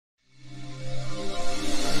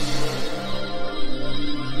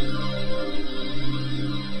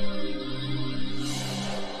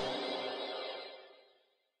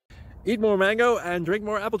eat more mango and drink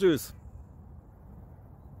more apple juice.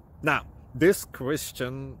 Now, this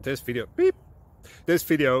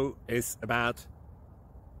video is about...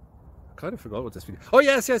 I kind of forgot what this video... Oh,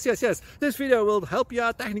 yes. This video will help you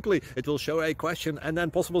out technically. It will show a question and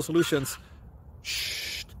then possible solutions.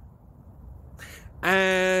 Shh.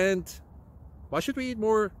 And why should we eat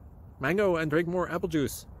more mango and drink more apple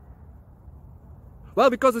juice? Well,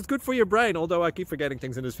 because it's good for your brain, although I keep forgetting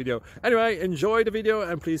things in this video. Anyway, enjoy the video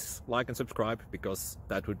and please like and subscribe, because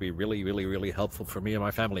that would be really helpful for me and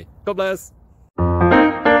my family. God bless!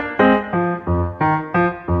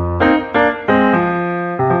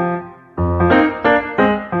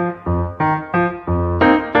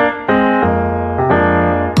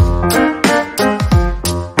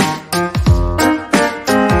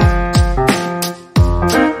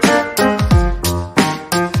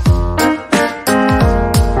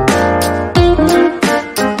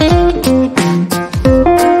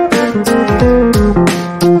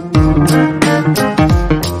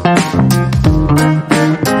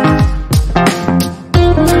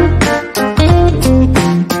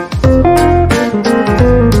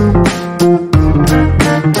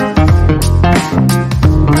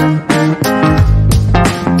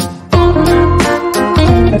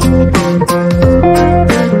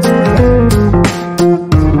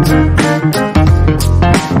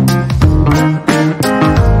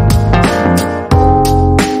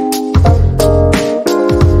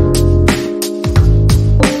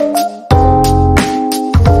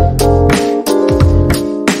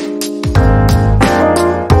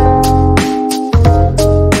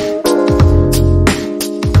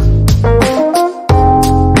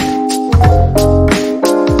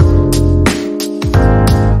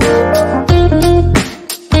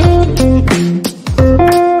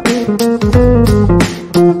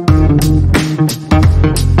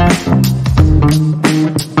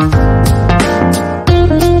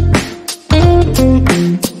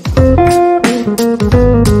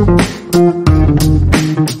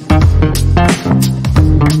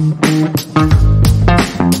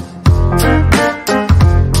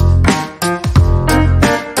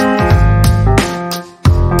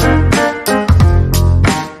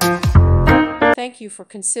 Thank you for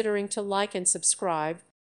considering to like and subscribe.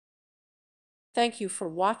 Thank you for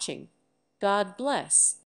watching. God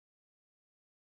bless.